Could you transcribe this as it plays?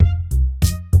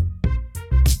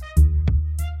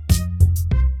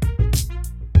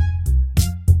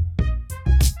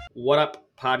What up,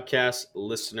 podcast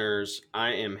listeners?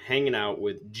 I am hanging out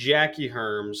with Jackie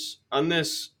Hermes on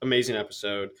this amazing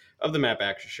episode of the Map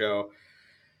Action Show.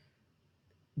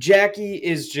 Jackie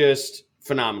is just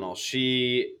phenomenal.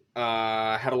 She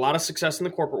had a lot of success in the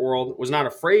corporate world, was not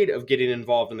afraid of getting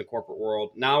involved in the corporate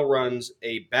world, now runs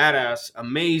a badass,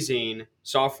 amazing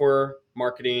software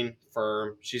marketing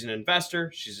firm. She's an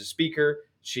investor, she's a speaker,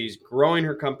 she's growing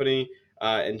her company.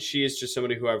 And she is just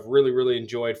somebody who I've really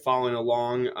enjoyed following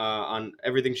along on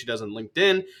everything she does on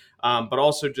LinkedIn, but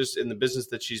also just in the business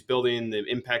that she's building, the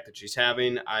impact that she's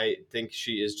having. I think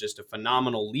she is just a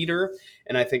phenomenal leader.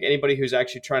 And I think anybody who's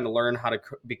actually trying to learn how to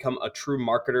become a true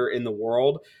marketer in the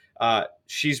world,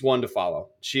 she's one to follow.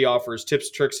 She offers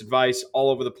tips, tricks, advice all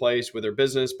over the place with her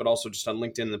business, but also just on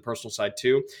LinkedIn and the personal side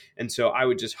too. And so I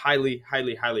would just highly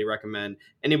recommend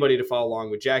anybody to follow along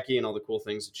with Jackie and all the cool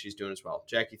things that she's doing as well.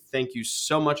 Jackie, thank you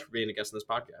so much for being a guest on this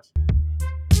podcast.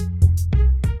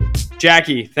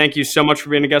 Jackie, thank you so much for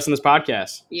being a guest on this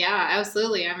podcast. Yeah,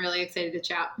 absolutely. I'm really excited to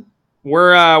chat.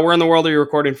 Where in the world are you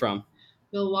recording from?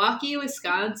 Milwaukee,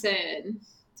 Wisconsin.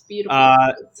 It's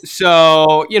beautiful.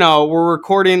 So, we're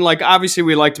recording, obviously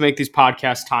we like to make these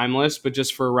podcasts timeless, but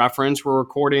just for reference, we're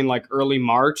recording early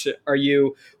March. Are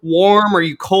you warm? Are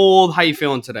you cold? How are you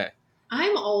feeling today?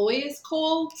 I'm always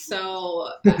cold, so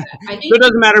I think so it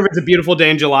doesn't matter if it's a beautiful day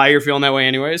in July, you're feeling that way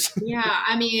anyways. Yeah,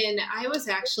 I mean, I was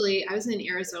in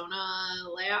Arizona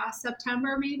last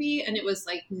September maybe, and it was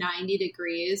 90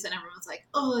 degrees, and everyone's like,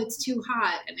 oh, it's too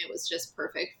hot, and it was just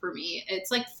perfect for me. It's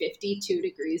 52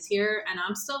 degrees here, and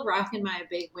I'm still rocking my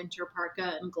big winter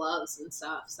parka and gloves and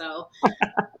stuff, so...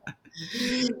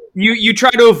 You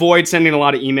try to avoid sending a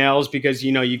lot of emails because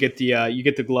you get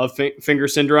the glove finger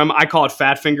syndrome. I call it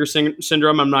fat finger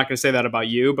syndrome. I'm not going to say that about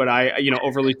you, but I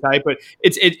overly type. But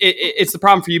it's the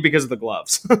problem for you because of the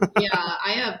gloves. Yeah,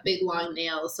 I have big long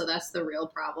nails, so that's the real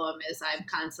problem. Is I'm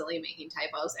constantly making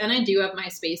typos, and I do have my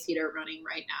space heater running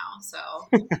right now. So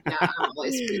yeah, I'm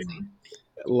always freezing.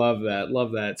 Love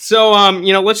that. So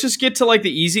let's just get to the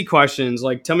easy questions.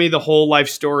 Tell me the whole life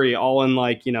story, all in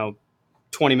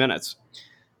 20 minutes.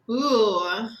 Ooh,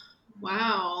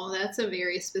 wow. That's a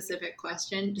very specific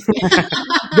question.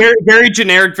 very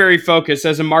generic, very focused.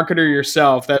 As a marketer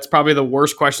yourself, that's probably the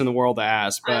worst question in the world to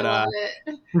ask. But I love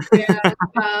it.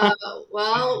 Yeah.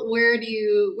 Well, where do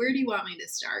you want me to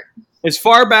start? As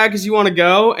far back as you want to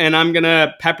go, and I'm going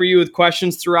to pepper you with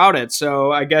questions throughout it.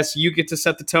 So I guess you get to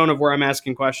set the tone of where I'm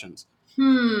asking questions.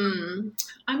 I'm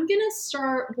going to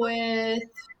start with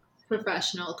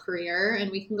professional career, and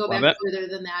we can go back further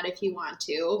than that if you want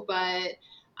to, but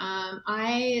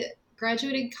I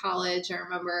graduated college, I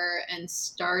remember, and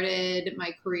started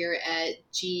my career at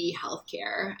GE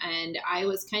Healthcare, and I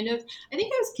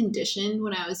think I was conditioned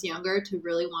when I was younger to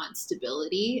really want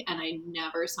stability, and I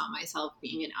never saw myself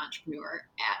being an entrepreneur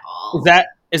at all.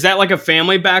 Is that like a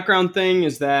family background thing?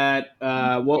 Is that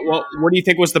what do you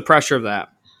think was the pressure of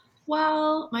that?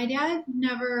 Well, my dad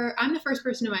I'm the first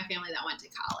person in my family that went to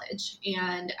college.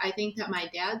 And I think that my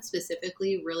dad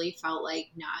specifically really felt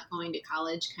like not going to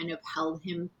college kind of held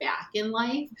him back in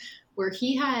life, where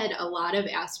he had a lot of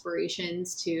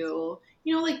aspirations to,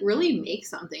 really make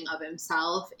something of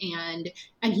himself. And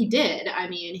he did. I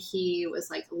mean, he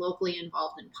was locally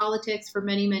involved in politics for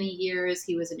many years.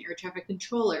 He was an air traffic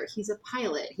controller. He's a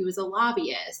pilot. He was a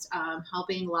lobbyist,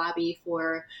 helping lobby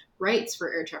for rights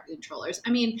for air traffic controllers.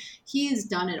 I mean, he's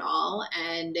done it all,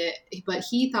 but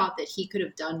he thought that he could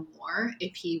have done more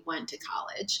if he went to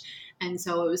college. And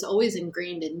so it was always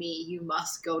ingrained in me, you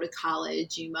must go to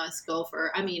college, you must go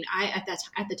for, I mean, at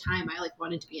the time, I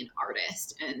wanted to be an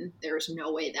artist, and there was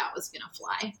no way that was going to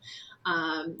fly.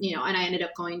 And I ended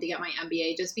up going to get my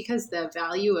MBA just because the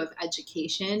value of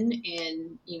education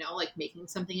and, making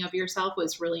something of yourself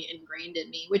was really ingrained in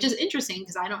me, which is interesting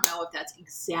because I don't know if that's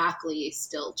exactly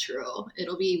still true.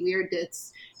 It'll be weird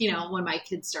when my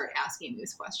kids start asking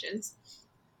these questions.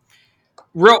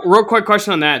 Real quick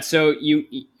question on that. So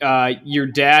your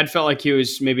dad felt like he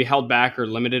was maybe held back or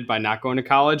limited by not going to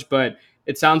college, but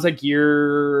it sounds like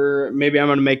maybe I'm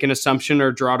going to make an assumption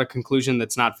or draw out a conclusion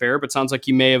that's not fair, but sounds like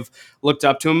you may have looked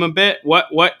up to him a bit. What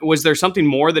was there something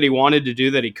more that he wanted to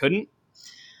do that he couldn't?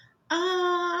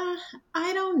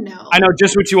 I don't know. I know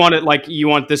just what you wanted. You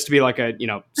want this to be like a,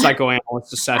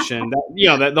 psychoanalyst session.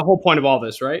 The whole point of all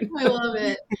this, right? I love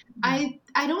it. I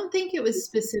I don't think it was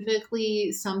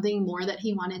specifically something more that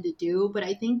he wanted to do, but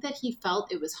I think that he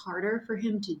felt it was harder for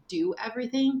him to do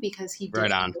everything because he Right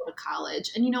didn't on. go to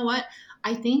college. And you know what?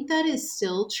 I think that is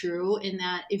still true in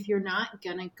that if you're not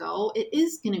going to go, it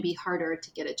is going to be harder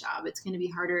to get a job. It's going to be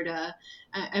harder to,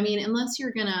 I mean, unless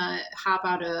you're going to hop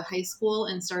out of high school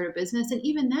and start a business. And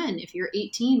even then, if you're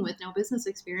 18 with no business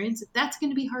experience, that's going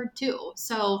to be hard too.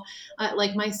 So,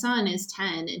 like my son is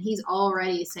 10 and he's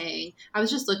already saying, I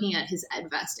was just looking at his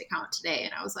EdVest account today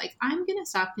and I was like, I'm going to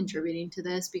stop contributing to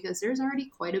this because there's already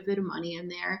quite a bit of money in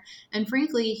there. And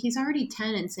frankly, he's already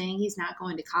 10 and saying he's not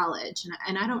going to college.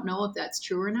 And I don't know if that's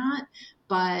true or not.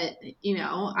 But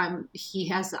he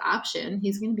has the option.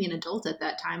 He's going to be an adult at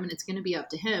that time, and it's going to be up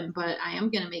to him. But I am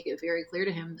going to make it very clear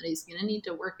to him that he's going to need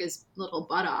to work his little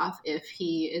butt off if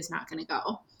he is not going to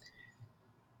go.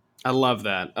 I love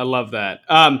that. I love that.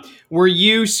 Were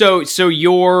you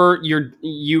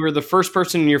you were the first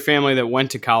person in your family that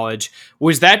went to college?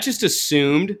 Was that just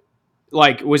assumed?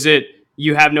 Like, was it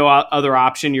you have no other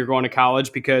option? You're going to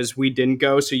college because we didn't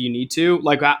go, so you need to.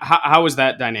 Like, how was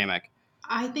that dynamic?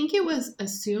 I think it was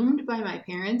assumed by my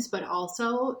parents, but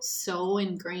also so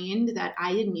ingrained that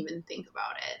I didn't even think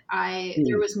about it.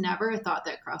 There Hmm. was never a thought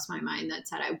that crossed my mind that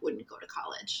said I wouldn't go to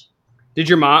college. Did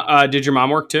your mom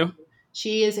work too?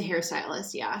 She is a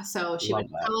hairstylist, yeah. So she went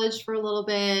Love to that. college for a little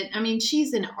bit. I mean,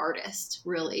 she's an artist,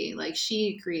 really. Like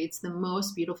she creates the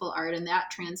most beautiful art, and that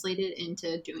translated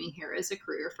into doing hair as a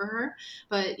career for her.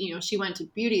 But she went to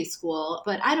beauty school,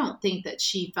 but I don't think that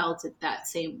she felt it that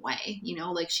same way.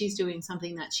 Like she's doing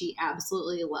something that she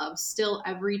absolutely loves still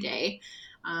every day.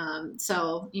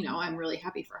 So I'm really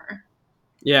happy for her.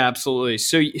 Yeah, absolutely.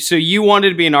 So you wanted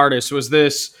to be an artist. Was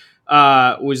this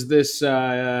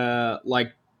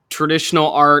like traditional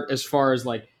art as far as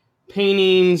like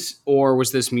paintings, or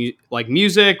was this like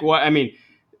music? What I mean,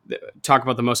 talk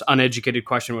about the most uneducated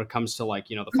question when it comes to like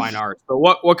the fine arts. But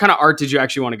what kind of art did you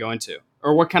actually want to go into,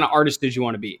 or what kind of artist did you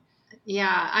want to be?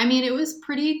 Yeah, I mean, it was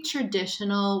pretty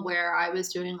traditional where I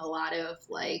was doing a lot of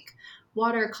like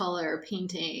watercolor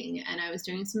painting and I was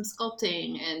doing some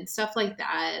sculpting and stuff like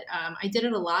that. I did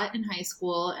it a lot in high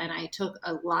school and I took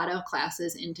a lot of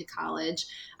classes into college.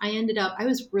 I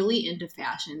was really into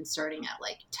fashion starting at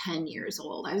like 10 years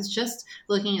old. I was just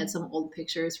looking at some old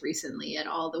pictures recently at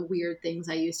all the weird things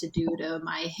I used to do to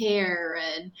my hair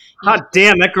and, you Hot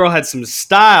damn, that girl had some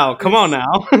style. Come know, on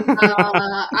now.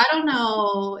 I don't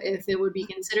know if it would be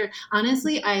considered.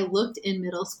 Honestly, I looked in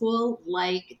middle school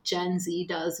like Gen Z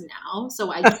does now.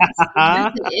 So I guess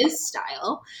it is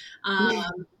style.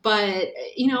 But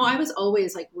I was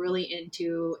always like really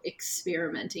into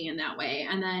experimenting in that way.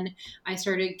 And then I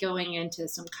started going into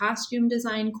some costume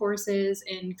design courses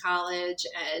in college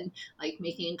and like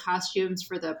making costumes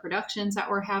for the productions that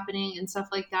were happening and stuff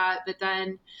like that. But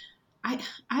then I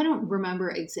I don't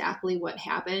remember exactly what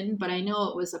happened, but I know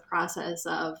it was a process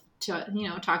of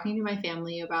talking to my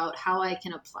family about how I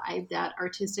can apply that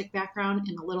artistic background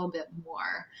in a little bit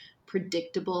more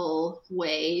predictable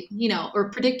way, or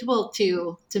predictable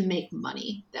to make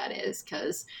money, that is,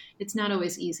 because it's not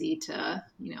always easy to,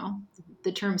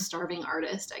 the term starving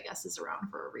artist, I guess, is around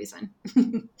for a reason.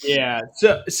 Yeah.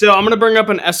 So I'm going to bring up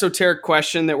an esoteric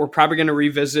question that we're probably going to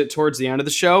revisit towards the end of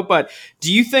the show. But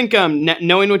do you think,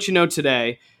 knowing what you know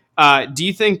today, do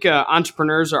you think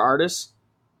entrepreneurs are artists?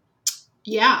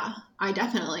 Yeah, I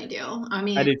definitely do. I I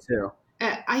mean, do too.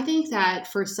 I think that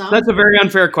for some, That's a very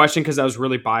unfair question because that was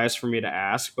really biased for me to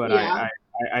ask, but yeah.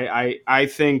 I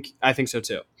think so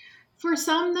too. For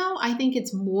some, though, I think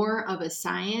it's more of a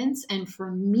science, and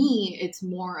for me, it's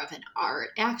more of an art.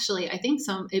 Actually, I think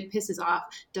it pisses off,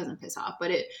 doesn't piss off, but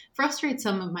it frustrates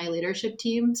some of my leadership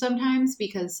team sometimes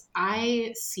because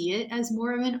I see it as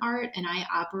more of an art and I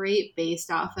operate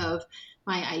based off of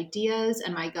my ideas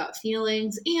and my gut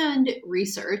feelings and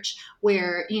research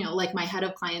where like my head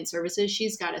of client services,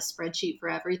 she's got a spreadsheet for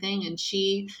everything and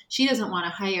she doesn't want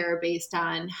to hire based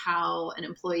on how an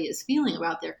employee is feeling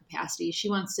about their capacity.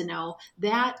 She wants to know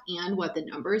that and what the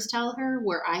numbers tell her,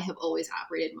 where I have always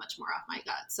operated much more off my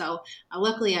gut. So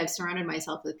luckily I've surrounded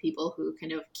myself with people who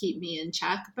kind of keep me in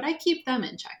check, but I keep them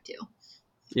in check too.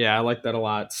 Yeah, I like that a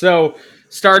lot. So,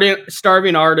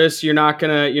 starving artists, you're not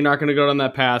gonna go down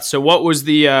that path. So, what was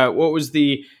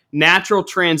the natural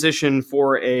transition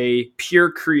for a pure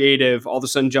creative, all of a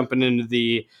sudden jumping into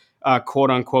the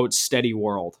quote unquote steady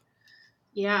world?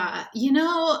 Yeah,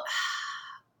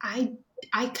 I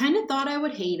I kind of thought I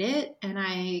would hate it, and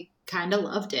I kind of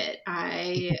loved it.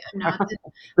 I am not the,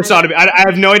 This I'm ought to be. I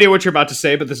have no idea what you're about to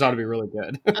say, but this ought to be really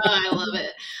good. I love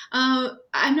it.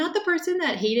 I'm not the person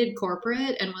that hated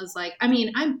corporate and was like, I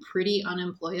mean, I'm pretty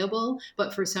unemployable,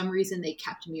 but for some reason they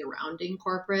kept me around in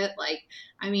corporate. Like,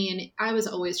 I mean, I was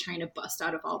always trying to bust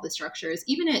out of all the structures.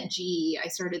 Even at GE, I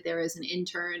started there as an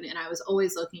intern and I was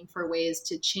always looking for ways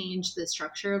to change the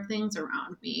structure of things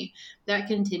around me. That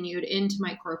continued into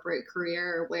my corporate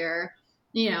career where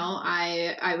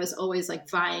I was always like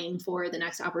vying for the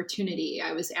next opportunity.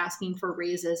 I was asking for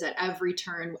raises at every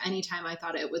turn anytime I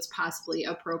thought it was possibly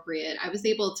appropriate. I was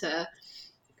able to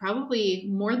probably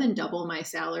more than double my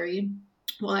salary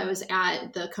while I was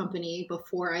at the company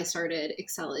before I started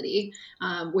Accelity,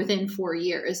 within 4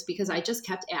 years, because I just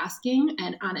kept asking.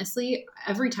 And honestly,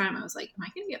 every time I was like, am I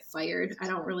going to get fired? I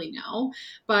don't really know.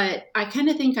 But I kind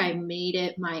of think I made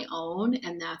it my own.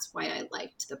 And that's why I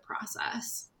liked the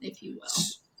process, if you will.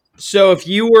 So if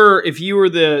you were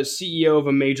the CEO of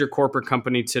a major corporate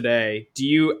company today, do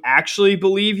you actually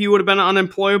believe you would have been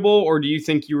unemployable, or do you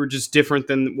think you were just different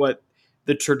than what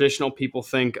the traditional people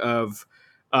think of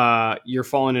your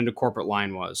falling into corporate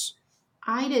line was?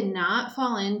 I did not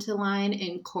fall into line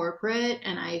in corporate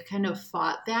and I kind of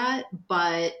fought that,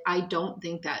 but I don't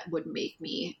think that would make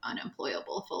me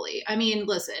unemployable fully. I mean,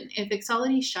 listen, if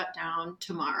Excelity shut down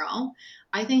tomorrow,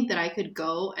 I think that I could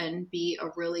go and be a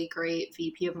really great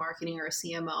VP of marketing or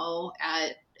CMO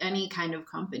at any kind of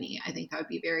company. I think I would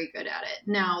be very good at it.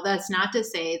 Now, that's not to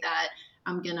say that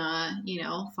I'm gonna,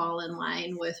 fall in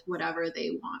line with whatever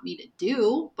they want me to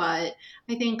do, but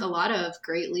I think a lot of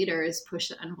great leaders push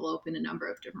the envelope in a number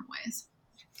of different ways.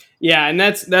 Yeah, and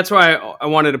that's why I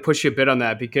wanted to push you a bit on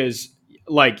that because,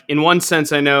 like, in one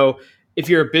sense, I know if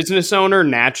you're a business owner,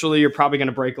 naturally you're probably going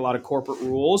to break a lot of corporate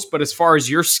rules. But as far as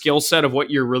your skill set of what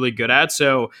you're really good at,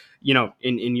 so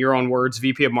in your own words,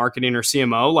 VP of marketing or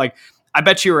CMO, like I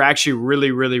bet you were actually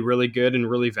really, really, really good and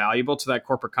really valuable to that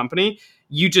corporate company.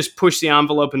 You just push the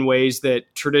envelope in ways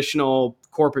that traditional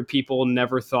corporate people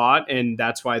never thought, and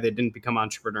that's why they didn't become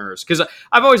entrepreneurs. Because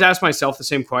I've always asked myself the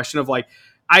same question of like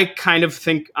I kind of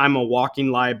think I'm a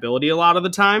walking liability a lot of the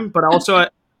time, but also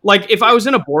like if I was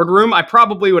in a boardroom, I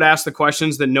probably would ask the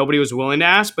questions that nobody was willing to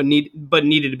ask, but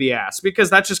needed to be asked because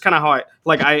that's just kind of how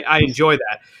I enjoy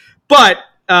that. But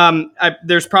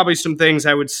there's probably some things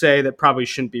I would say that probably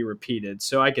shouldn't be repeated,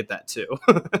 so I get that too.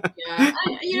 Yeah,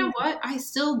 you know what? I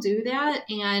still do that,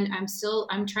 and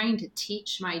I'm trying to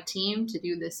teach my team to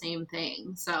do the same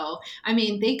thing. So, I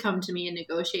mean, they come to me and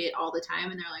negotiate all the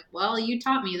time, and they're like, "Well, you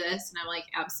taught me this," and I'm like,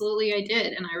 "Absolutely, I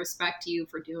did, and I respect you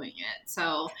for doing it."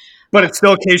 So, But it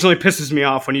still occasionally pisses me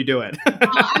off when you do it.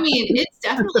 I mean, it's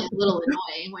definitely a little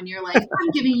annoying when you're like,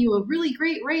 "I'm giving you a really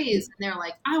great raise," and they're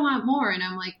like, "I want more," and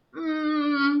I'm like,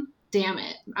 "Damn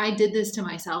it, I did this to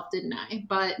myself, didn't I?"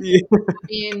 But Yeah.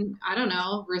 mean, I don't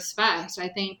know, respect. I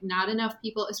think not enough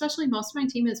people, especially most of my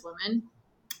team is women.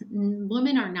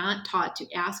 Women are not taught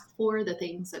to ask for the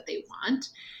things that they want.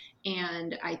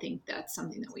 And I think that's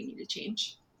something that we need to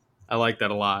change. I like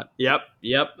that a lot. Yep,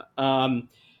 yep.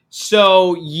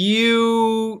 So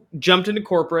you jumped into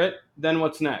corporate. Then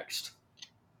what's next?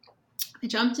 I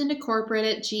jumped into corporate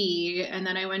at GE and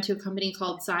then I went to a company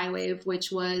called Xywave,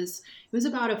 it was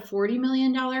about a $40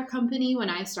 million company when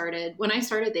I started. When I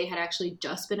started, they had actually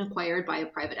just been acquired by a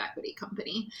private equity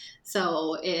company.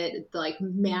 So it like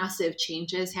massive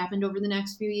changes happened over the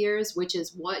next few years, which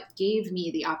is what gave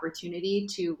me the opportunity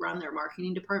to run their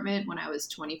marketing department when I was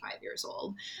 25 years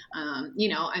old. I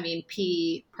mean,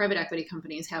 private equity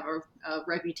companies have a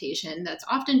reputation that's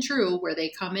often true where they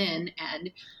come in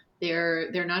and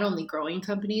they're not only growing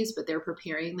companies, but they're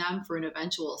preparing them for an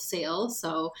eventual sale.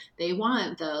 So they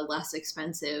want the less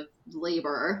expensive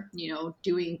labor,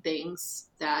 doing things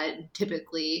that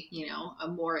typically, a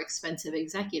more expensive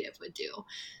executive would do.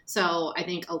 So I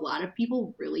think a lot of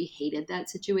people really hated that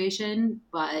situation,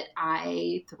 but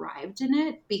I thrived in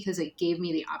it because it gave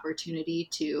me the opportunity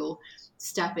to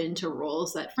step into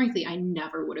roles that frankly I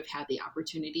never would have had the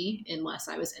opportunity unless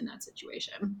I was in that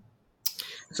situation.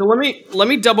 So let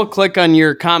me double click on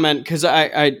your comment because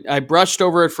I brushed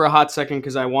over it for a hot second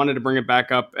because I wanted to bring it back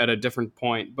up at a different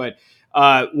point. But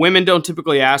women don't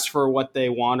typically ask for what they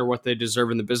want or what they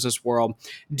deserve in the business world.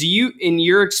 Do you, in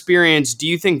your experience, do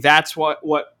you think that's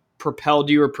what propelled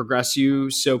you or progressed you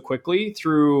so quickly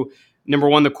through number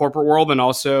one, the corporate world, and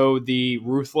also the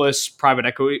ruthless private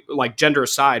equity, like gender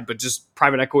aside, but just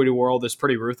private equity world is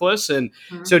pretty ruthless. And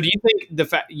Mhm. so, do you think the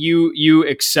fact you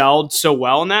excelled so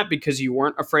well in that because you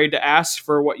weren't afraid to ask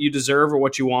for what you deserve or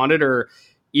what you wanted, or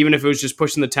even if it was just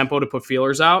pushing the tempo to put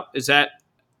feelers out? Is that?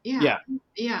 Yeah. Yeah,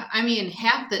 Yeah. I mean,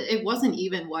 it wasn't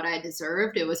even what I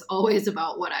deserved. It was always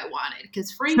about what I wanted.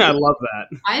 Because I frankly, love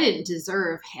that. I didn't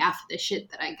deserve half the shit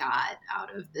that I got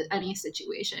out of any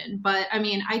situation. But I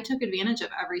mean, I took advantage of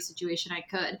every situation I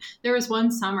could. There was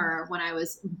one summer when I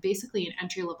was basically an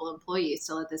entry level employee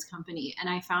still at this company, and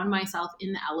I found myself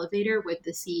in the elevator with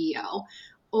the CEO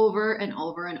over and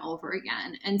over and over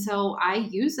again. And so I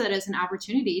used that as an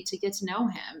opportunity to get to know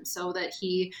him so that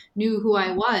he knew who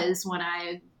I was when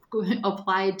I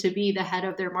applied to be the head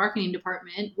of their marketing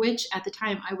department, which at the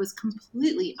time I was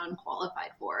completely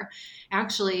unqualified for.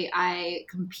 Actually, I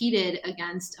competed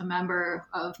against a member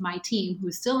of my team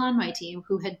who's still on my team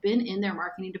who had been in their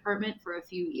marketing department for a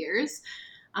few years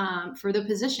for the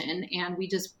position. And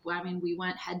I mean, we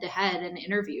went head to head and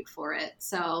interviewed for it.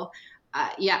 So,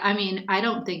 yeah, I mean, I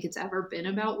don't think it's ever been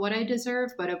about what I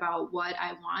deserve, but about what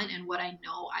I want and what I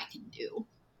know I can do.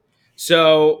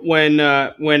 So when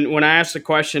I asked the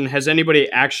question, has anybody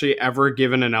actually ever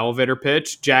given an elevator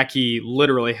pitch? Jackie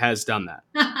literally has done that.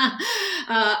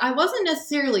 I wasn't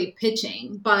necessarily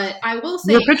pitching, but I will You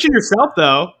say, were pitching yourself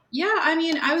though. yeah, I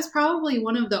mean, I was probably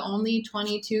one of the only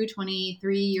 22,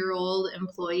 23-year-old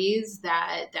employees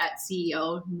that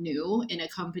CEO knew in a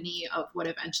company of what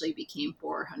eventually became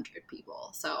 400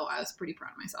 people. So I was pretty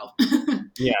proud of myself.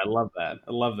 Yeah, I love that.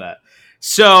 I love that.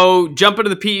 So jump into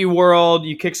the PE world.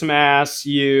 You kick some ass.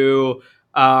 You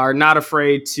are not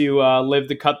afraid to live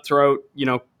the cutthroat,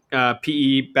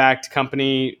 PE backed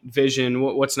company vision.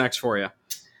 What's next for you?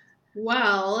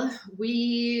 Well,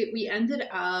 we ended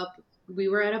up we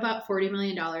were at about $40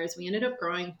 million. We ended up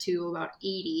growing to about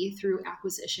 80 through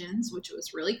acquisitions, which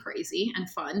was really crazy and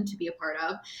fun to be a part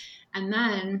of. And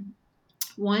then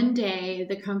one day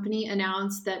the company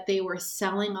announced that they were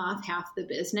selling off half the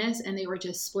business and they were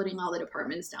just splitting all the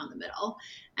departments down the middle.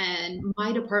 And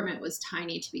my department was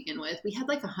tiny to begin with. We had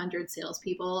like 100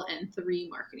 salespeople and 3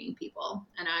 marketing people.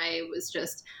 And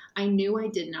I knew I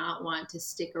did not want to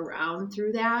stick around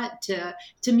through that.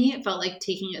 To me, it felt like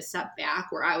taking a step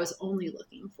back where I was only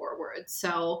looking forward.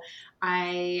 So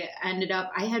I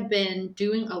had been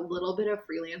doing a little bit of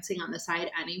freelancing on the side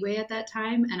anyway at that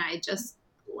time. And I just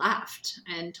left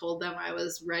and told them I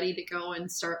was ready to go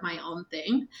and start my own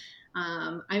thing.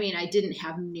 I mean, I didn't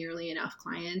have nearly enough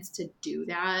clients to do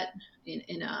that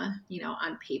in a,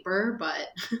 on paper, but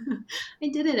I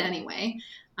did it anyway.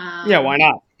 Yeah, why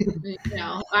not?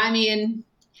 I mean,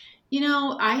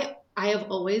 I have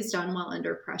always done well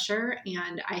under pressure,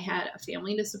 and I had a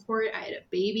family to support. I had a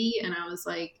baby, and I was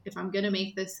like, if I'm going to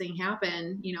make this thing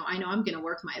happen, I know I'm going to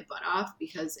work my butt off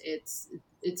because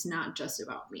it's not just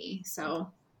about me. So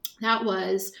that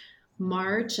was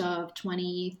March of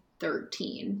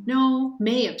 2013. No,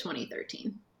 May of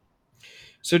 2013.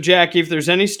 So, Jackie, if there's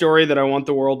any story that I want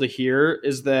the world to hear,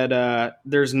 is that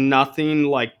there's nothing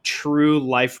like true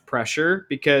life pressure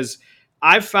because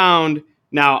I've found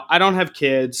now I don't have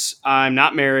kids, I'm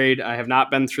not married, I have not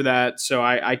been through that, so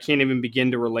I can't even begin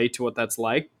to relate to what that's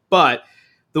like. But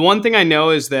the one thing I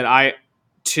know is that I,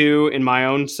 too, in my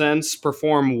own sense,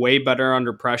 perform way better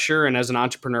under pressure. And as an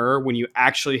entrepreneur, when you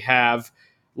actually have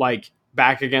like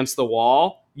back against the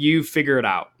wall, you figure it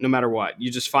out no matter what.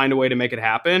 You just find a way to make it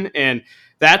happen. And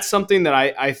that's something that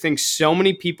I think so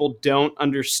many people don't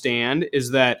understand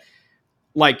is that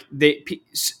like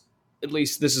at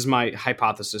least this is my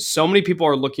hypothesis, so many people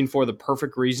are looking for the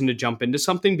perfect reason to jump into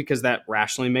something because that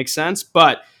rationally makes sense.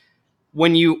 But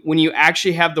when you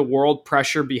actually have the world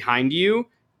pressure behind you,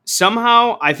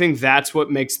 somehow I think that's what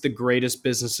makes the greatest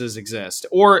businesses exist,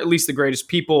 or at least the greatest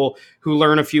people who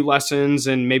learn a few lessons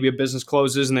and maybe a business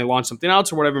closes and they launch something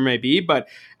else or whatever it may be. But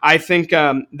I think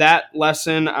that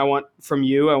lesson I want from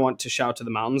you, I want to shout to the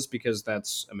mountains because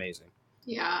that's amazing.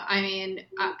 Yeah, I mean,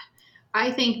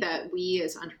 I think that we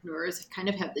as entrepreneurs kind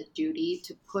of have the duty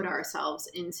to put ourselves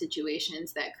in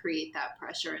situations that create that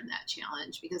pressure and that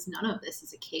challenge because none of this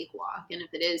is a cakewalk. And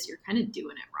if it is, you're kind of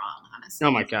doing it wrong,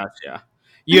 Oh my honestly. gosh, yeah.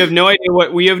 You have no idea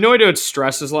what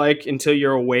stress is like until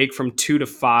you're awake from 2 to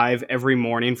 5 every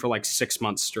morning for like 6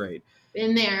 months straight.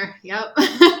 Been there. Yep.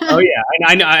 Oh yeah,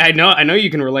 and I know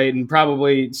you can relate, and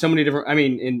probably so many different. I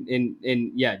mean,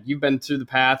 in yeah, you've been through the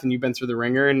path and you've been through the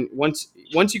ringer, and once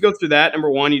you go through that, number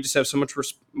one, you just have so much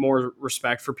more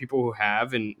respect for people who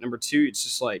have, and number two, it's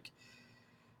just like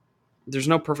there's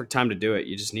no perfect time to do it.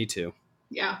 You just need to.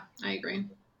 Yeah, I agree.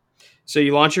 So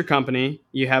you launch your company,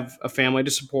 you have a family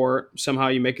to support. Somehow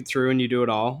you make it through, and you do it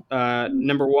all.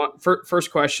 Number one,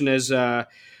 first question is.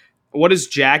 What does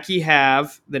Jackie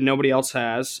have that nobody else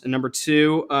has? And number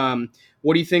two,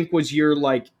 what do you think was your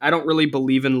like? I don't really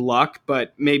believe in luck,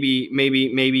 but maybe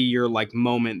your like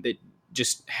moment that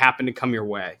just happened to come your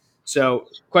way. So,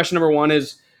 question number one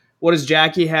is, what does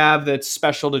Jackie have that's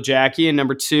special to Jackie? And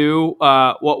number two,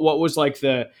 what was like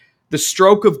the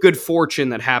stroke of good fortune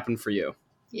that happened for you?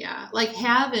 Yeah. Like,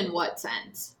 have in what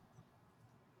sense?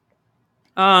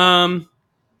 Um,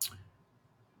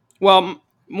 well,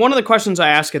 one of the questions I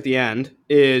ask at the end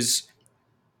is,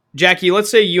 Jackie, let's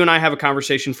say you and I have a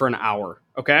conversation for an hour,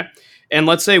 okay? And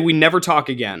let's say we never talk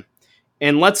again.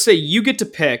 And let's say you get to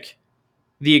pick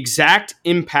the exact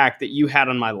impact that you had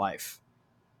on my life.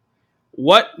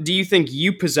 What do you think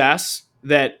you possess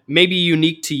that may be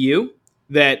unique to you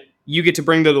that you get to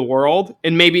bring to the world?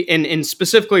 And maybe, and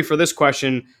specifically for this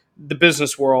question, the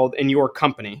business world and your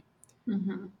company.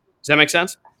 Hmm. Does that make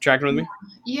sense? Tracking with Yeah. me?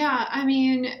 Yeah. I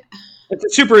mean, It's a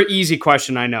super easy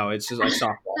question. I know. It's just like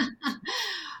softball.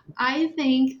 I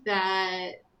think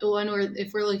that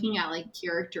if we're looking at like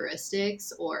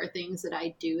characteristics or things that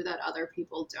I do that other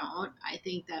people don't, I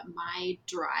think that my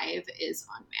drive is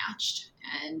unmatched,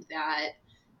 and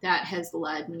that has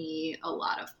led me a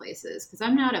lot of places because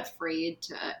I'm not afraid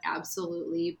to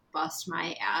absolutely bust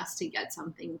my ass to get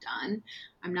something done.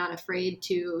 I'm not afraid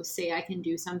to say I can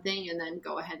do something and then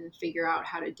go ahead and figure out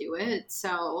how to do it.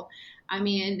 So, I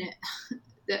mean,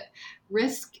 the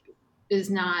risk is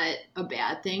not a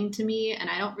bad thing to me, and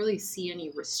I don't really see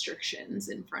any restrictions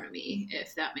in front of me,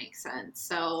 if that makes sense.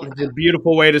 So It's a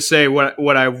beautiful way to say what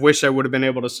I wish I would have been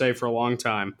able to say for a long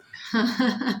time.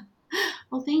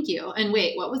 well, thank you. And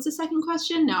wait, what was the second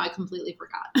question? Now I completely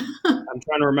forgot. I'm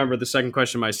trying to remember the second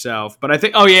question myself, but I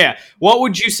think, oh yeah, what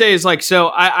would you say is like,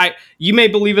 so you may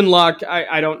believe in luck.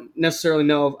 I don't necessarily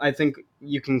know. I think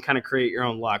you can kind of create your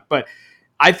own luck, but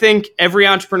I think every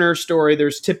entrepreneur story,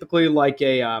 there's typically like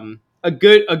a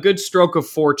good stroke of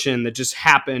fortune that just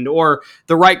happened, or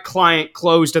the right client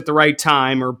closed at the right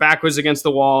time, or back was against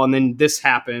the wall, and then this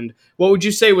happened. What would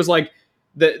you say was like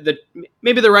the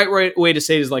maybe the right way to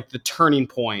say it is like the turning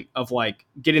point of like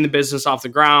getting the business off the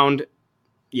ground?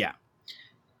 Yeah.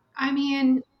 I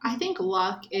mean, I think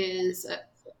uh,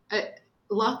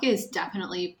 luck is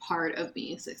definitely part of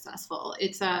being successful.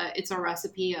 It's a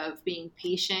recipe of being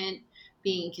patient,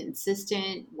 being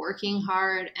consistent, working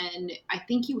hard, and I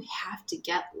think you have to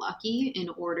get lucky in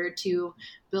order to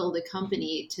build a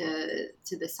company to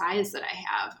the size that I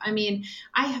have. I mean,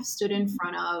 I have stood in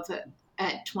front of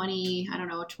at 20, I don't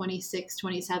know, 26,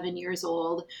 27 years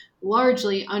old,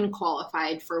 largely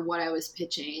unqualified for what I was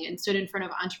pitching, and stood in front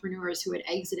of entrepreneurs who had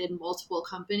exited multiple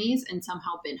companies and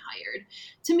somehow been hired.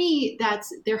 To me,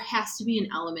 there has to be an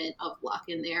element of luck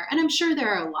in there. And I'm sure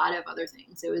there are a lot of other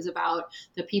things. It was about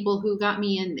the people who got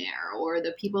me in there, or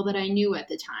the people that I knew at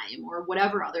the time, or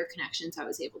whatever other connections I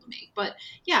was able to make. But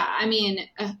yeah, I mean,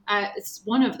 it's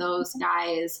one of those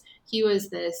guys. He was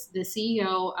the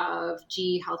CEO of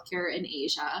G Healthcare in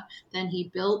Asia. Then he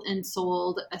built and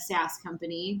sold a SaaS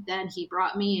company. Then he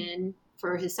brought me in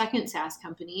for his second SaaS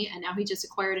company, and now he just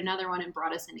acquired another one and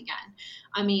brought us in again.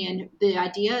 I mean, the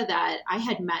idea that I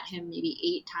had met him maybe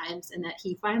 8 times and that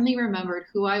he finally remembered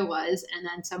who I was and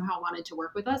then somehow wanted to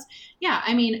work with us. Yeah,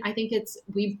 I mean, I think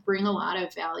we bring a lot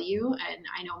of value, and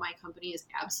I know my company is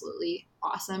absolutely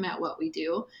awesome at what we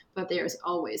do, but there's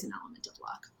always an element of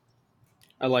luck.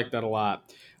 I like that a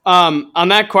lot. On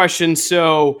that question,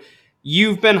 so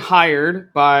you've been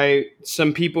hired by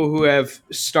some people who have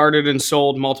started and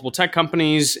sold multiple tech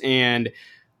companies, and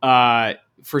uh,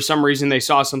 for some reason they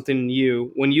saw something in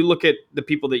you. When you look at the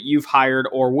people that you've hired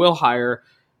or will hire,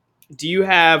 do you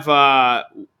have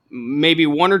maybe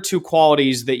one or two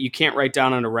qualities that you can't write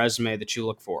down on a resume that you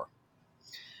look for?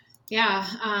 Yeah,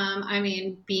 I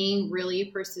mean, being really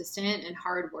persistent and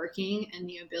hardworking and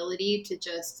the ability to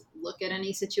just look at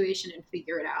any situation and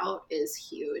figure it out is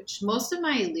huge. Most of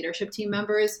my leadership team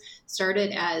members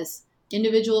started as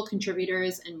individual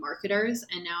contributors and marketers,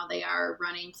 and now they are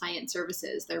running client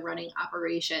services, they're running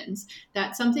operations.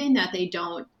 That's something that they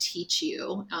don't teach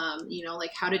you,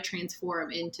 like how to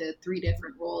transform into 3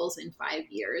 different roles in 5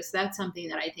 years. That's something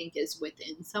that I think is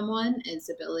within someone, is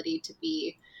ability to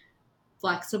be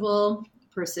flexible,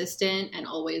 persistent, and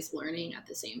always learning at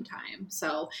the same time.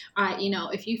 So,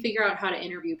 if you figure out how to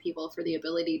interview people for the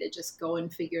ability to just go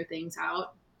and figure things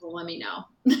out, well, let me know.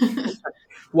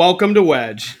 Welcome to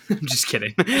Wedge. I'm just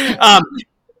kidding. Um,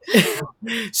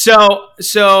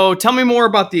 so tell me more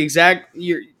about the exact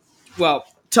your well,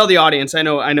 tell the audience. I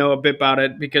know a bit about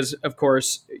it because of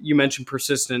course you mentioned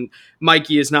persistent.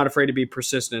 Mikey is not afraid to be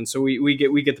persistent. So we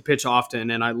get the pitch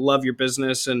often, and I love your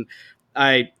business, and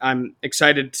I'm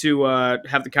excited to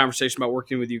have the conversation about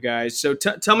working with you guys. So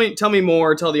tell me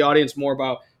more, tell the audience more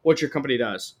about what your company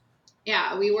does.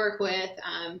 Yeah, we work with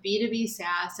B2B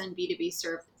SaaS and B2B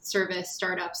service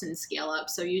startups and scale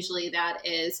ups. So usually that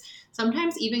is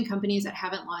sometimes even companies that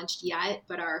haven't launched yet,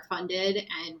 but are funded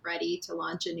and ready to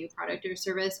launch a new product or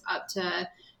service up to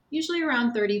usually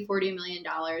around 30, $40 million.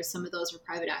 Some of those are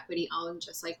private equity owned,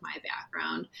 just like my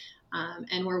background.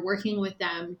 And we're working with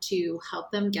them to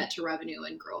help them get to revenue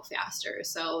and grow faster.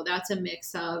 So that's a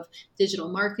mix of digital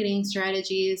marketing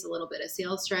strategies, a little bit of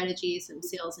sales strategies, some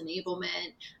sales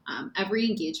enablement. Every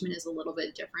engagement is a little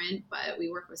bit different, but we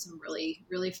work with some really,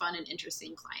 really fun and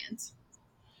interesting clients.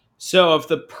 So, if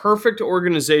the perfect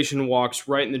organization walks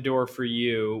right in the door for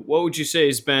you, what would you say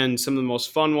has been some of the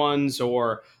most fun ones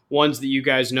or ones that you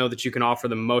guys know that you can offer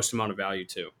the most amount of value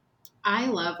to? I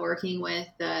love working with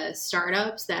the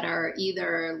startups that are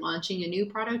either launching a new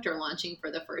product or launching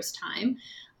for the first time,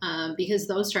 because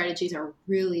those strategies are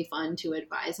really fun to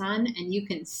advise on, and you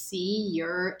can see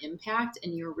your impact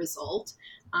and your result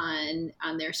on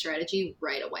their strategy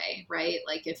right away, right?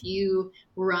 Like if you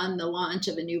run the launch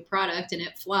of a new product and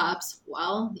it flops,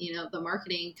 well, the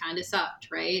marketing kind of sucked,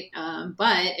 right?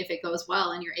 But if it goes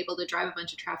well and you're able to drive a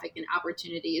bunch of traffic and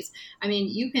opportunities, I mean,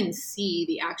 you can see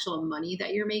the actual money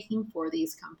that you're making for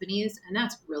these companies, and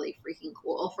that's really freaking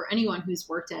cool. For anyone who's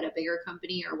worked at a bigger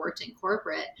company or worked in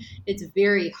corporate, it's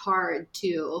very hard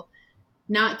to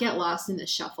not get lost in the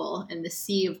shuffle and the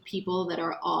sea of people that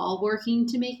are all working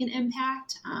to make an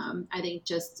impact. I think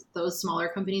just those smaller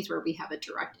companies where we have a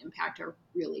direct impact are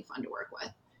really fun to work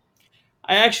with.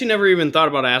 I actually never even thought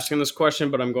about asking this question,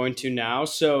 but I'm going to now.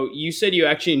 So, you said you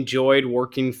actually enjoyed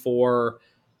working for,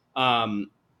 well,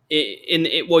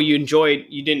 you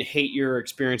didn't hate your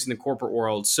experience in the corporate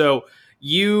world. So,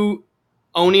 you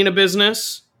owning a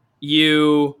business,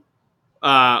 you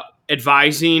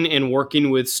advising and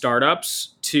working with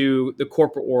startups to the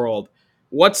corporate world.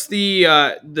 What's the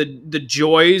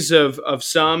joys of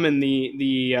some and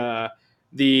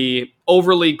the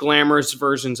overly glamorous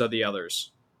versions of the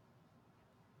others?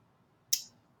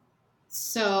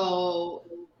 So,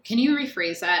 can you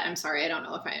rephrase that? I'm sorry, I don't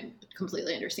know if I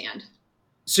completely understand.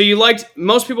 So you liked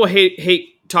most people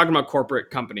hate talking about corporate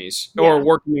companies or Yeah.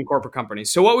 working in corporate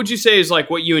companies. So what would you say is like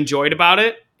what you enjoyed about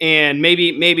it, and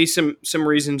maybe some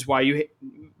reasons why you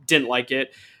didn't like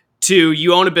it? To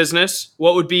you own a business,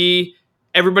 what would be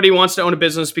everybody wants to own a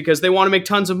business because they want to make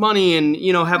tons of money and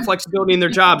have flexibility in their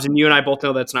jobs, and you and I both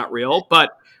know that's not real.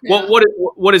 But what Yeah. what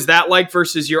what is that like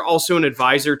versus you're also an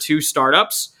advisor to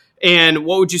startups? And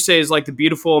what would you say is like the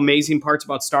beautiful, amazing parts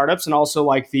about startups, and also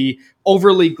like the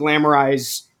overly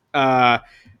glamorized uh,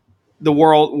 the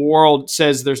world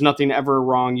says there's nothing ever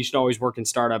wrong. You should always work in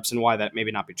startups, and why that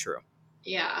maybe not be true.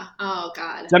 Yeah. Oh Does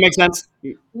God. that make sense?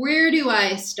 Where do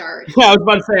I start Yeah,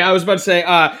 here? I was about to say,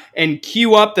 and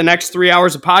queue up the next 3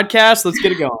 hours of podcast. Let's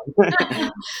get it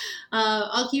going.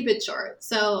 I'll keep it short.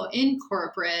 So in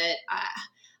corporate,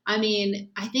 I mean,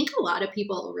 I think a lot of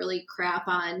people really crap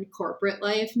on corporate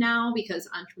life now because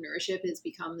entrepreneurship has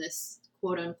become this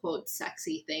quote unquote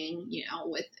sexy thing,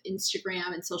 with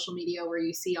Instagram and social media where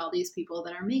you see all these people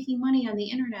that are making money on the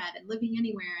internet and living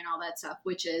anywhere and all that stuff,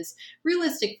 which is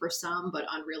realistic for some, but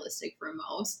unrealistic for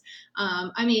most.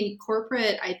 I mean,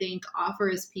 corporate, I think,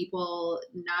 offers people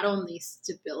not only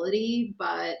stability,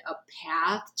 but a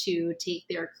path to take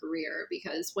their career.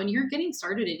 Because when you're getting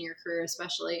started in your career,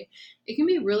 especially, it can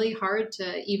be really hard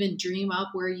to even dream up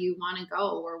where you want to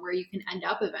go or where you can end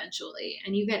up eventually.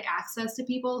 And you get access to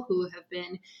people who have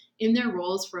been in their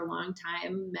roles for a long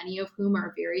time, many of whom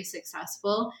are very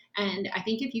successful. And I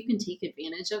think if you can take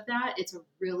advantage of that, it's a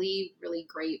really, really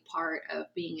great part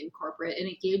of being in corporate. And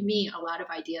it gave me a lot of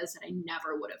ideas that I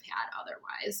never would have had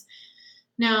otherwise.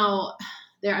 Now,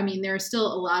 there are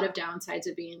still a lot of downsides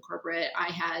of being in corporate.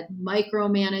 I had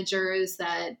micromanagers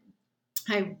that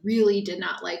I really did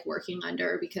not like working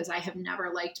under because I have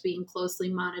never liked being closely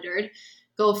monitored.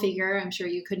 Go figure. I'm sure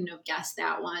you couldn't have guessed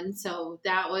that one. So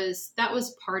that was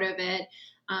part of it.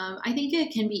 I think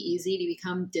it can be easy to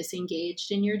become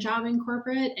disengaged in your job in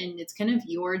corporate, and it's kind of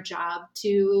your job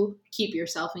to keep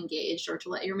yourself engaged or to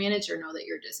let your manager know that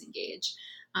you're disengaged.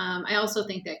 I also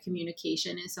think that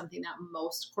communication is something that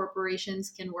most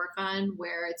corporations can work on,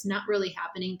 where it's not really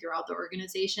happening throughout the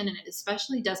organization, and it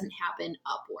especially doesn't happen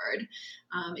upward.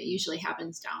 It usually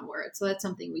happens downward. So that's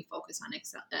something we focus on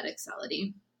at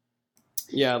Accelity.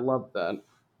 Yeah, I love that.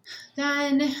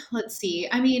 Then let's see.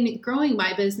 I mean, growing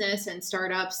my business and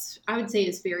startups, I would say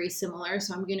is very similar.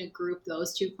 So I'm going to group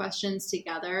those two questions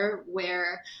together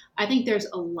where I think there's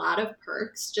a lot of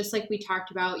perks. Just like we talked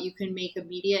about, you can make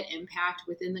immediate impact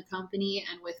within the company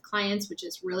and with clients, which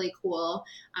is really cool.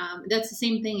 That's the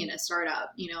same thing in a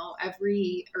startup.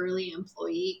 Every early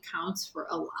employee counts for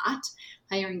a lot.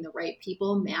 hiring the right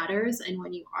people matters. And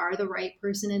when you are the right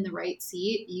person in the right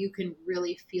seat, you can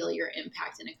really feel your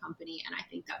impact in a company. And I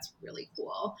think that's really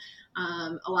cool.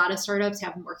 A lot of startups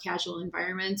have more casual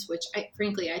environments, which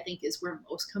frankly, I think is where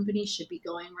most companies should be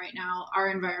going right now. Our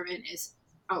environment is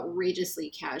outrageously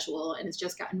casual and it's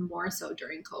just gotten more so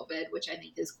during COVID, which I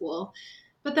think is cool.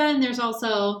 But then there's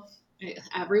also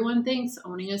everyone thinks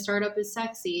owning a startup is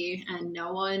sexy and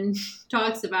no one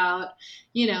talks about,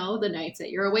 the nights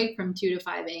that you're awake from 2 to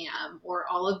 5 a.m. or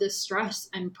all of the stress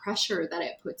and pressure that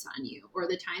it puts on you or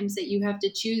the times that you have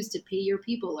to choose to pay your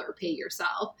people or pay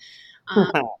yourself.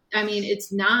 um, I mean,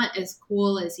 it's not as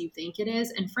cool as you think it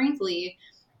is. And frankly,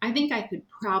 I think I could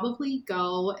probably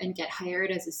go and get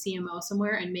hired as a CMO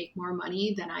somewhere and make more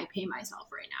money than I pay myself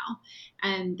right now.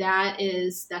 And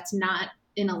that's not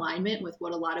in alignment with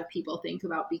what a lot of people think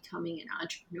about becoming an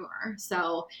entrepreneur.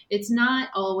 So it's not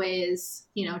always,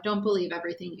 don't believe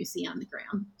everything you see on the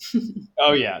gram.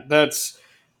 Oh yeah, that's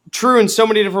true in so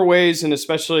many different ways, and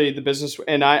especially the business.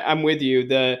 And I'm with you.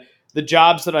 The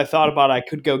jobs that I thought about I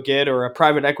could go get, or a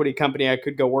private equity company I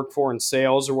could go work for in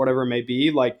sales or whatever it may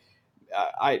be. Like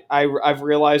I've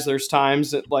realized there's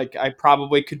times that like I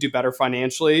probably could do better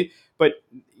financially, but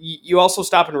you also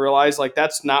stop and realize like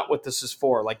that's not what this is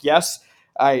for. Like yes,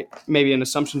 I maybe an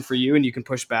assumption for you, and you can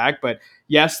push back, but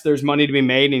yes, there's money to be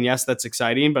made, and yes, that's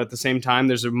exciting. But at the same time,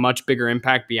 there's a much bigger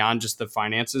impact beyond just the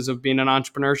finances of being an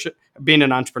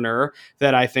entrepreneur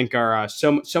that I think are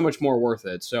so much more worth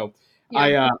it. So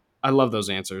Yeah. I love those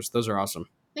answers. Those are awesome.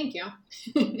 Thank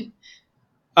you.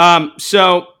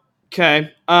 So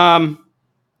okay.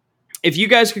 If you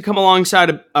guys could come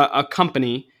alongside a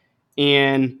company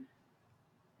and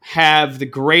have the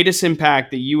greatest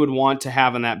impact that you would want to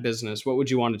have on that business, what would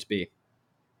you want it to be?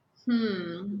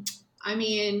 I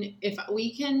mean, if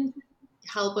we can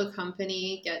help a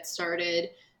company get started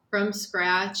from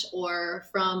scratch or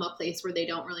from a place where they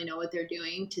don't really know what they're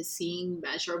doing to seeing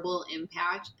measurable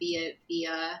impact, be it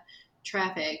via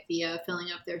traffic, via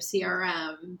filling up their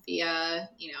CRM, via,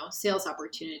 sales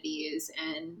opportunities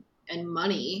and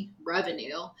money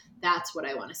revenue, that's what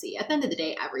I want to see. At the end of the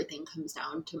day, everything comes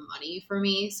down to money for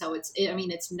me. So it's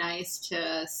nice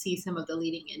to see some of the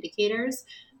leading indicators,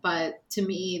 but to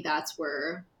me, that's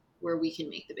where we can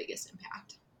make the biggest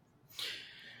impact.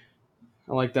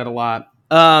 I like that a lot.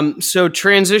 So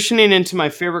transitioning into my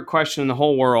favorite question in the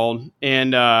whole world,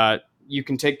 and you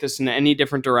can take this in any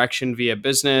different direction via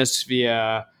business,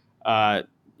 via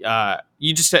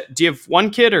you just do you have one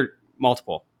kid or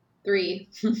multiple? 3.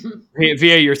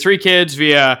 Via your three kids,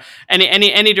 via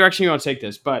any direction you want to take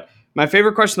this. But my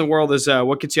favorite question in the world is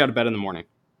what gets you out of bed in the morning?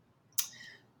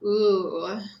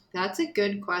 Ooh, that's a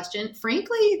good question.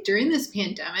 Frankly, during this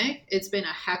pandemic, it's been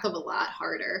a heck of a lot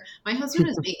harder. My husband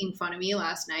was making fun of me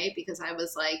last night because I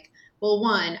was like, well,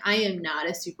 one, I am not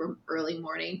a super early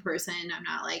morning person. I'm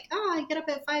not like, oh, I get up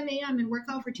at 5 a.m. and work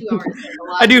out for 2 hours. Like a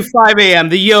I lot of, do 5 a.m.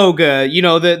 The yoga,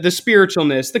 the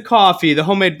spiritualness, the coffee, the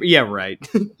homemade. Yeah, right.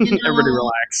 you Everybody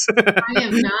know, relax. I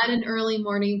am not an early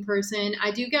morning person. I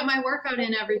do get my workout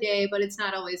in every day, but it's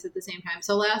not always at the same time.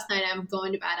 So last night I'm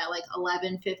going to bed at like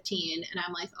 11:15 and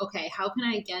I'm like, okay, how can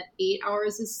I get 8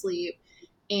 hours of sleep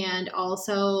and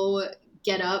also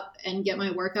get up and get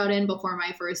my workout in before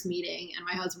my first meeting? And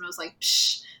my husband was like,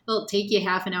 Psh, it'll take you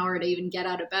half an hour to even get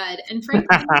out of bed. And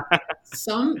frankly,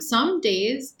 some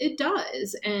days it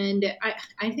does. And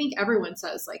I think everyone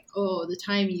says like, oh, the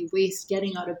time you waste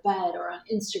getting out of bed or on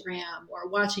Instagram or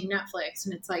watching Netflix.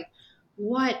 And it's like,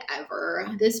 whatever.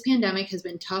 This pandemic has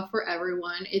been tough for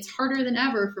everyone. It's harder than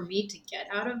ever for me to get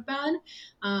out of bed.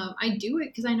 I do it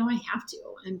because I know I have to,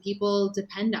 and people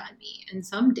depend on me. And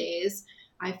some days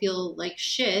I feel like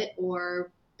shit,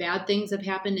 or bad things have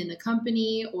happened in the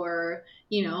company, or,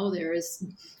 there's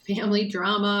family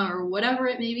drama or whatever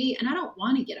it may be. And I don't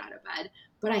want to get out of bed,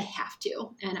 but I have to.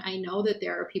 And I know that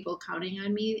there are people counting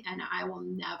on me, and I will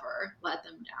never let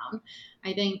them down.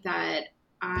 I think that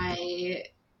I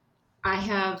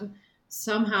have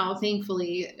somehow,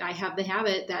 thankfully, I have the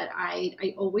habit that I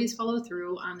always follow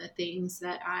through on the things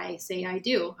that I say I'm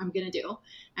going to do.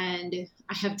 And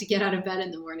I have to get out of bed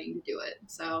in the morning to do it.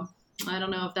 So I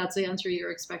don't know if that's the answer you're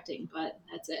expecting, but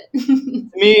that's it. To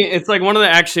me, it's like one of the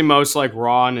actually most like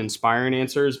raw and inspiring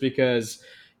answers, because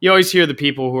you always hear the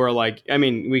people who are like, I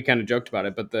mean, we kind of joked about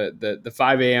it, but the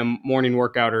 5 a.m. morning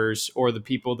workouters, or the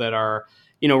people that are,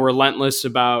 relentless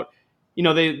about,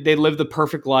 they live the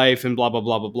perfect life and blah, blah,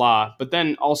 blah, blah, blah. But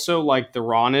then also like the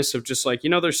rawness of just like,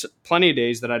 there's plenty of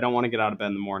days that I don't want to get out of bed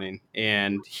in the morning,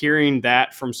 and hearing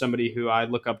that from somebody who I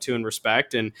look up to and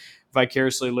respect and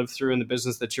vicariously live through in the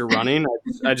business that you're running.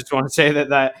 I just want to say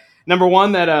that Number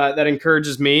one, that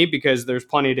encourages me because there's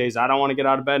plenty of days I don't want to get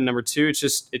out of bed. And number two, it's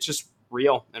just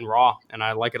real and raw, and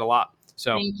I like it a lot.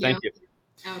 So Thank thank you. you.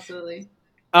 Absolutely.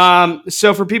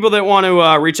 So for people that want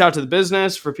to reach out to the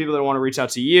business, for people that want to reach out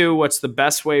to you, what's the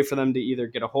best way for them to either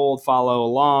get a hold, follow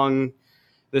along,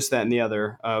 this, that, and the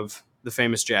other of the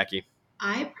famous Jackie?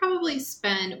 I probably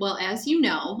spend, well, as you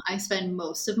know, I spend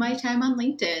most of my time on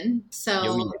LinkedIn. Yo,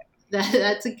 So yeah.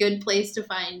 that's a good place to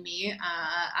find me.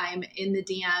 I'm in the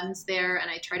DMs there and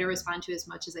I try to respond to as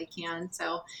much as I can.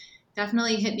 So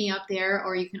definitely hit me up there,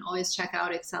 or you can always check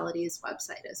out Accelity's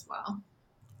website as well.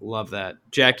 Love that.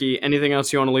 Jackie, anything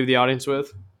else you want to leave the audience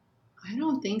with? I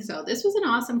don't think so. This was an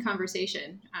awesome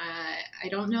conversation. I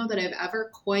don't know that I've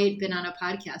ever quite been on a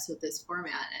podcast with this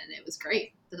format, and it was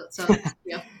great. So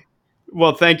yeah.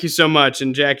 Well, thank you so much.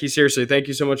 And Jackie, seriously, thank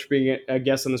you so much for being a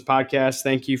guest on this podcast.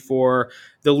 Thank you for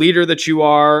the leader that you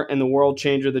are and the world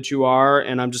changer that you are.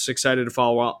 And I'm just excited to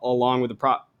follow along with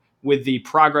with the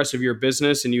progress of your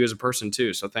business and you as a person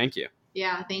too. So thank you.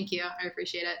 Yeah, thank you. I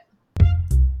appreciate it.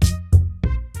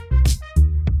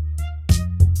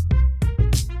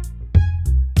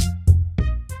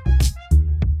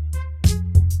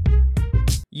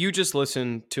 You just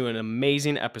listened to an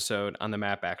amazing episode on the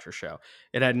Matt Baxter Show.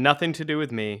 It had nothing to do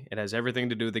with me. It has everything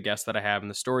to do with the guests that I have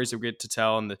and the stories that we get to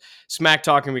tell and the smack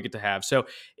talking we get to have. So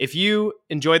if you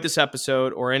enjoyed this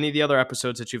episode or any of the other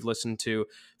episodes that you've listened to,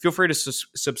 feel free to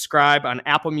subscribe on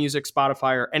Apple Music,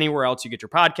 Spotify, or anywhere else you get your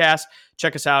podcast.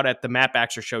 Check us out at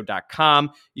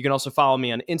themattbaxtershow.com. You can also follow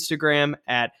me on Instagram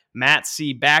at Matt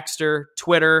C. Baxter,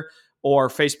 Twitter, or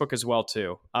Facebook as well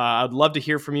too. I'd love to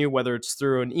hear from you, whether it's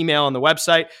through an email on the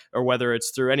website or whether it's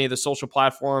through any of the social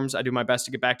platforms. I do my best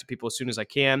to get back to people as soon as I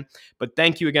can. But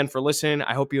thank you again for listening.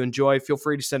 I hope you enjoy. Feel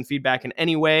free to send feedback in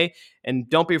any way, and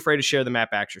don't be afraid to share the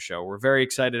Matt Baxter Show. We're very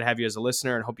excited to have you as a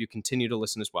listener and hope you continue to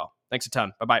listen as well. Thanks a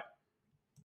ton. Bye-bye.